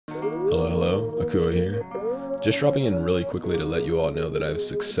Hello, AKUO here. Just dropping in really quickly to let you all know that I've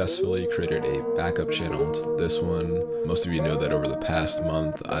successfully created a backup channel to this one. Most of you know that over the past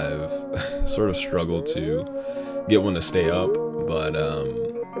month I've sort of struggled to get one to stay up, but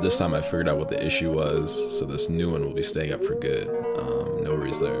this time I figured out what the issue was, so this new one will be staying up for good. No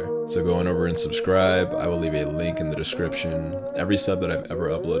worries there. So go on over and subscribe. I will leave a link in the description. Every sub that I've ever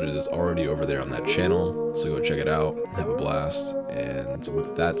uploaded is already over there on that channel, so go check it out, have a blast. And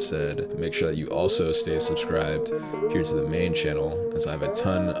with that said, make sure that you also stay subscribed here to the main channel, as I have a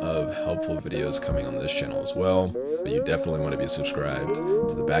ton of helpful videos coming on this channel as well. But you definitely want to be subscribed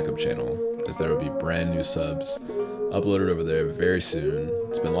to the backup channel, as there will be brand new subs uploaded over there very soon.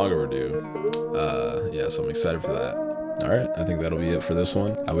 It's been long overdue. Yeah, so I'm excited for that. Alright, I think that'll be it for this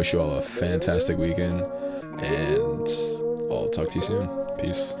one. I wish you all a fantastic weekend, and I'll talk to you soon.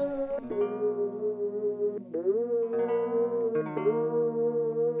 Peace.